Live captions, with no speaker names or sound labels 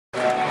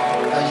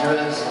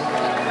friends.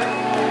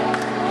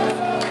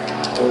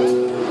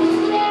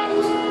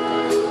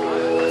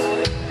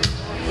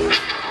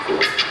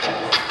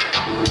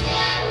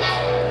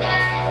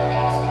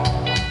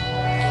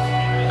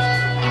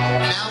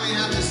 Now we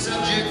have the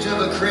subject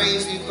of a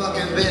crazy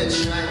fucking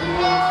bitch, right?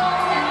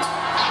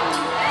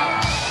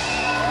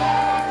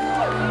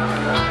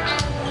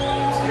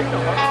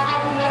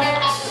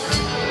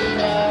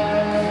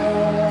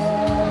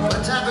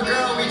 What type of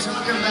girl are we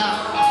talking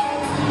about?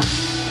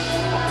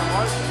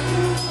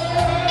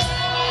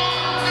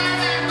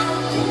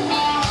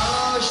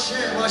 Oh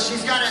shit, well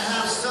she's gotta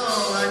have soul,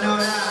 I know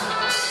that.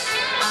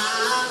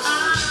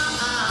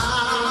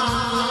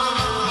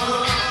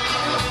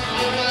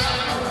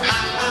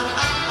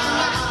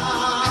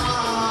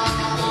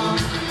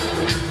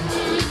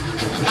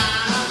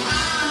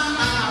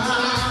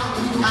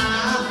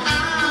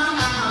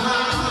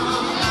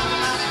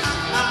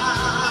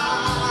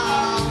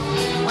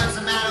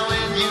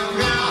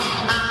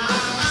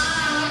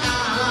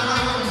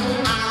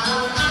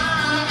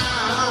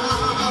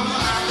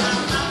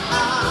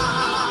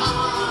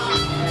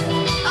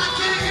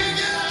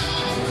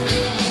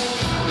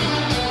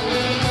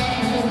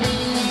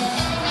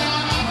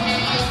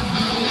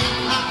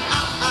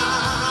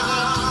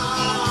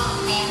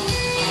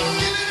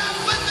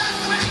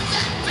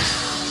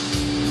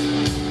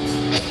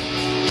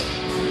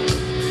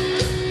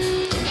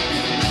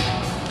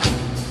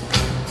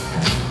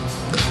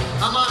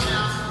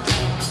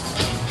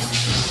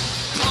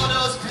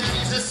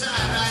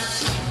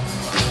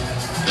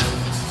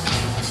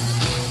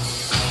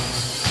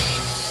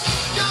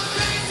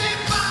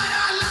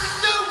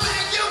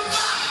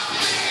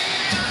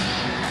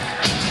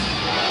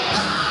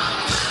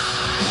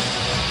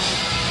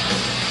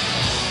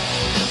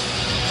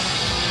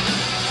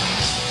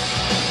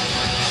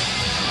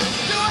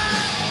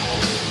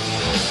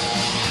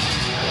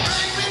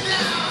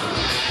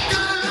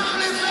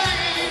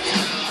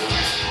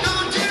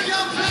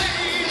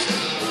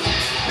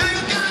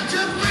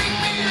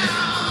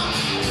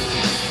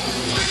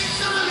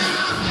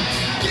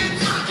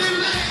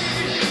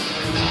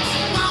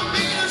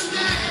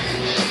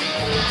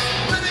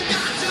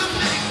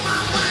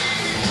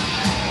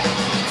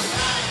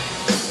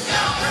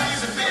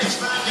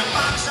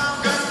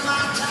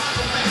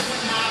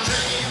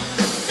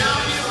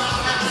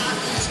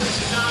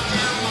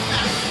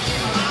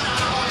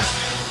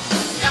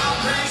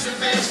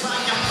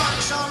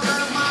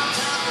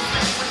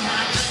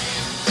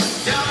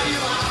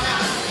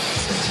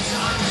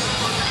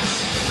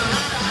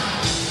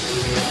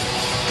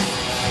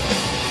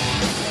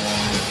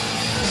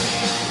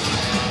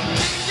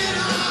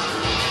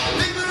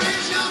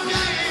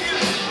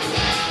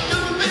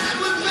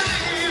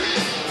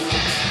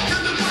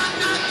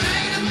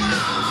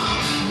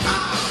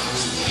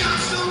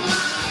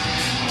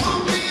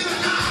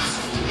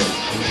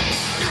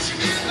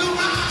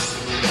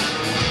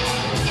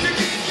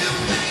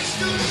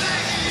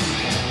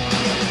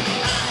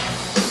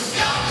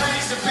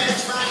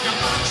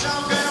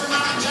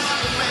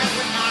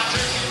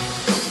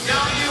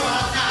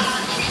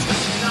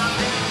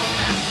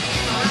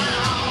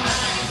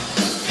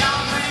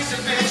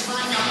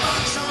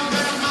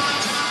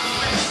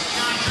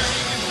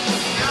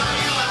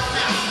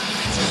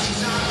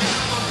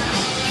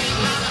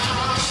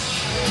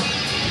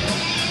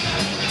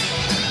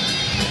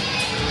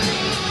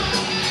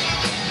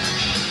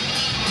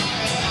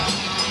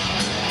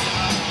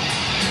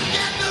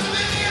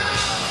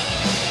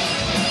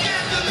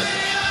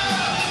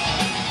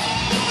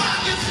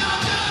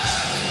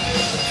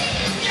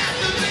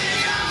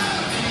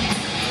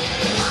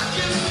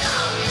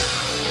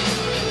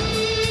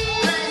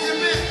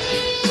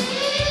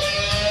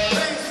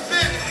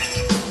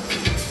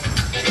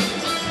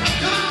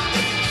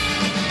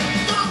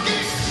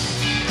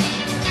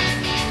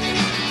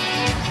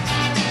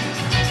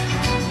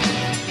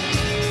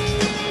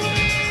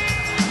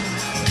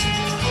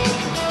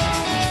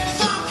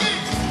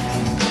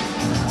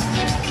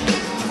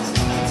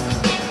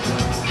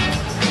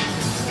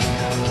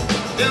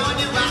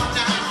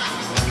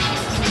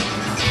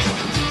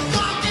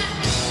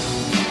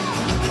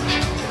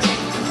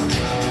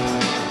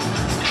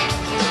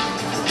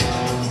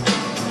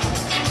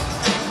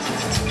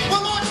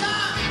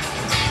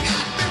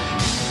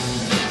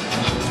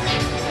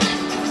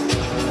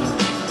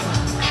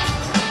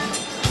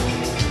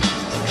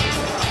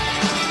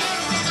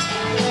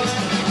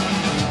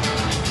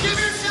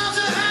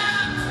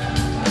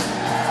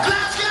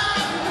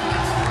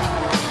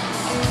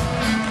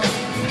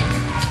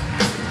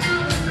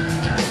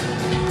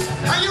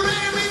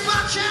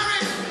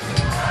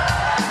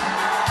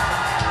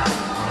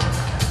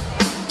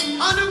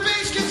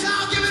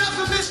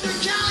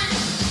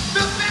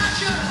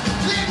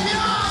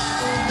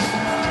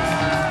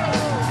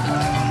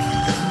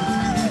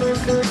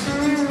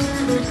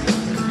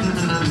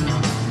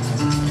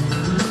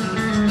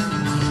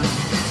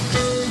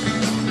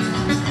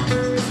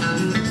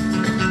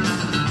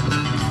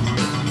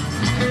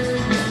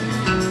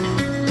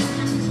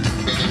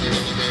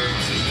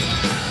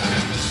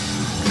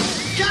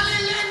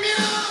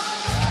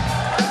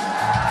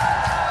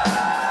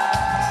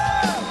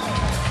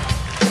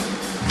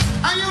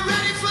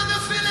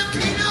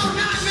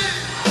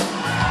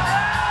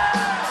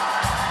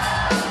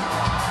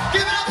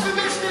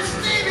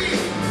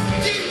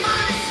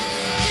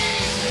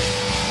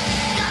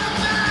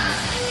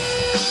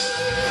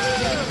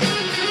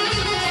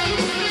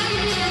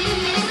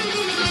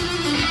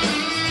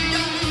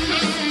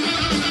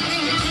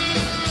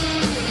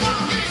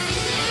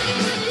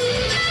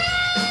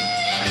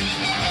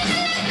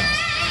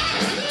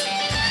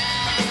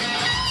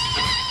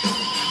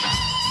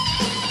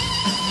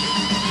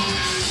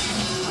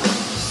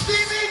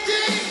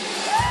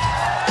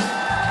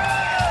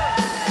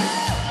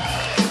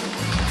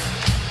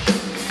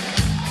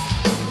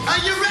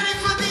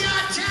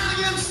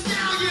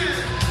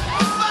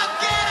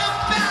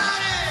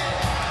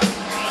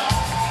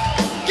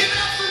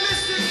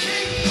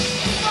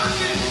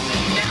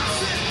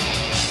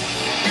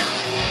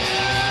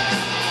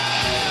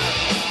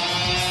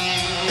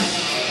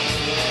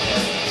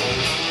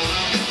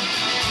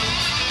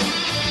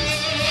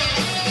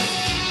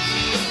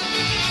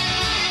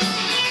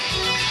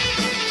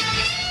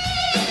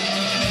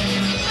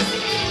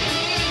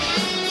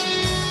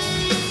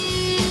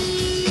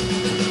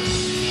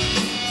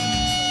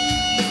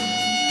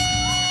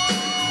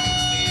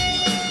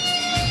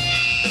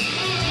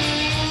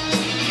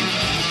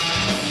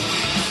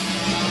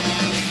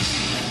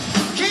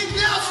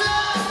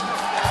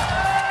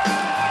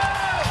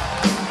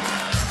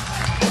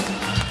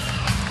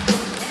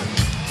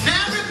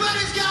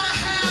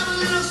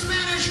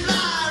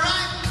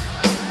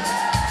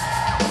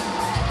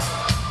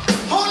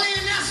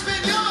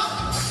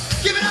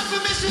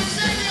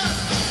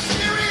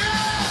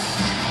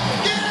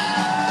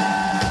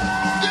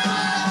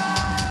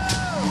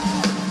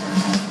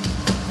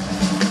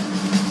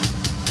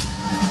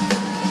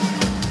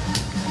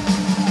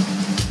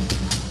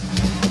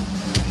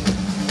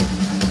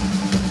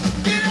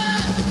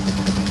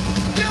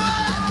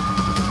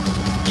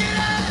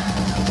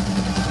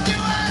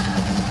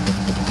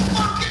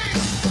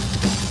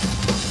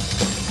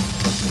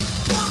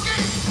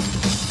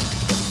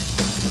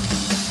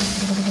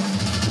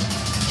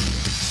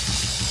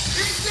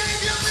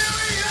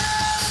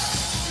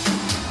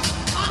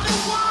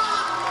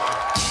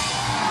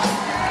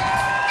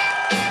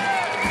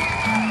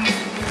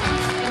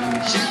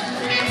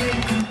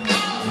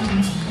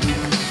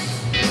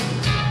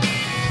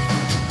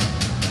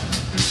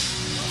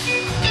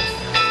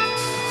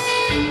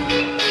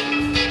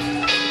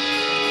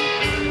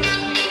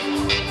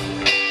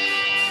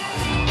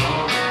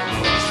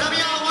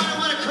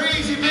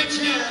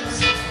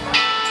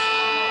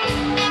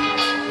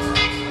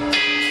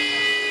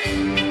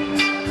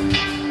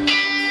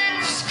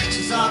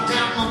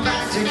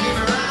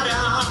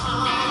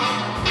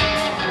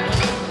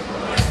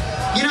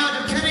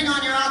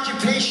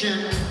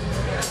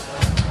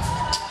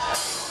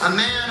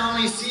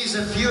 only sees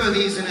a few of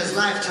these in his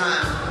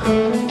lifetime.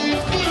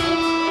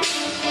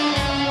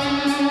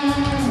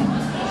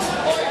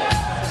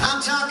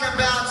 I'm talking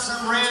about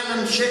some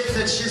random chick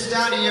that's just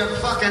out of your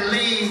fucking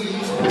league.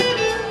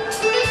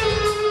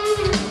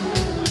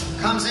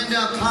 Comes into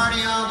a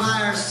party all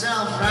by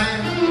herself,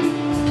 right?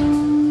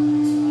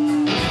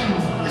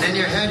 And in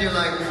your head you're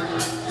like,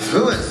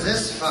 who is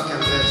this fucking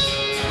bitch?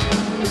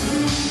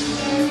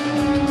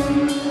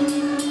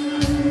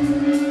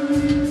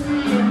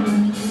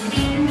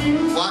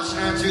 Watching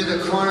her through the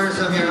corners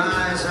of your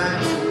eyes,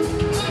 right?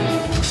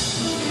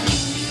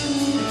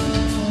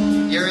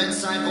 Your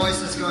inside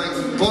voice is going,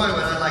 boy,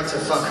 would I like to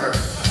fuck her.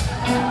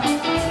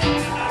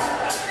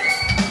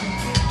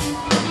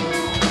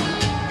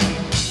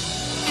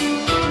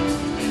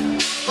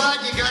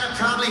 But you gotta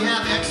probably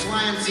have X,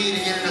 Y, and Z to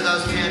get into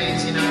those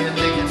panties, you know, you're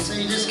thinking. So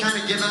you just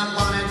kind of give up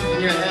on it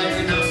in your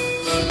head, you know.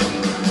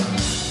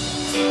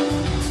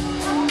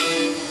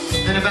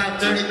 Then about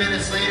 30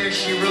 minutes later,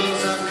 she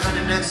rolls up kind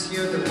of next to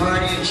you at the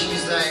party and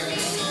she's like,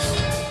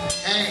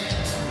 hey,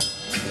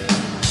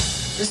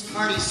 this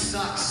party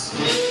sucks.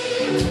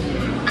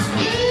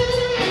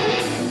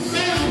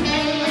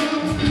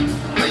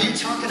 Are you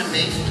talking to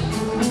me?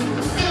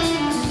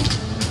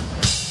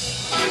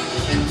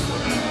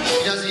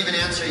 She doesn't even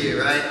answer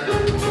you, right?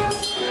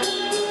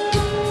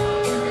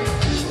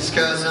 She just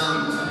goes,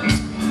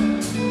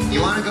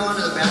 you want to go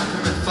into the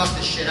bathroom and fuck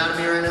the shit out of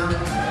me right now?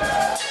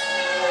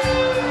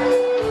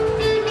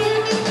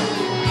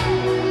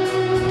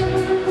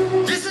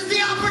 This is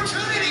the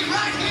opportunity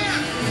right here!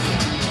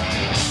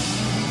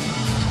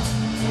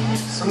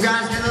 Some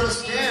guys get a little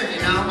scared,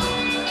 you know?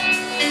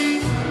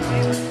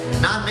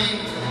 Not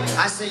me.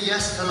 I say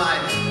yes to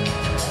life.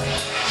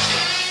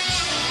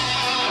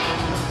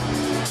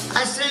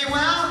 I say,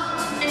 well,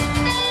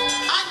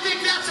 I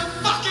think that's a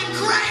fucking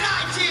great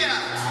idea!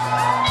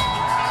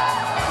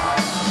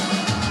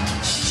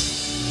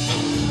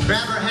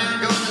 Grab her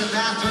hand, go into the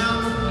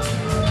bathroom.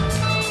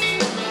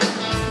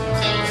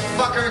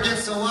 Fuck her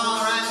against the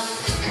wall, right?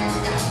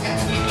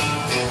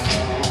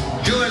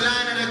 Do a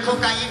line of the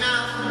cocaina.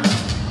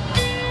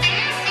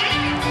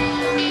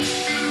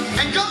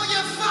 And go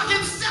your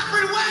fucking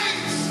separate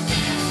ways!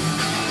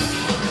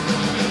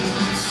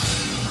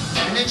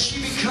 And then she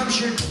becomes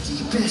your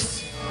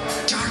deepest,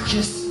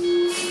 darkest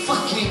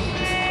fucking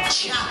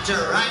chapter,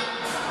 right?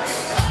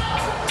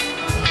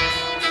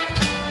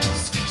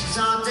 Stitches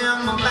all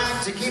down my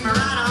back to keep me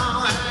right on.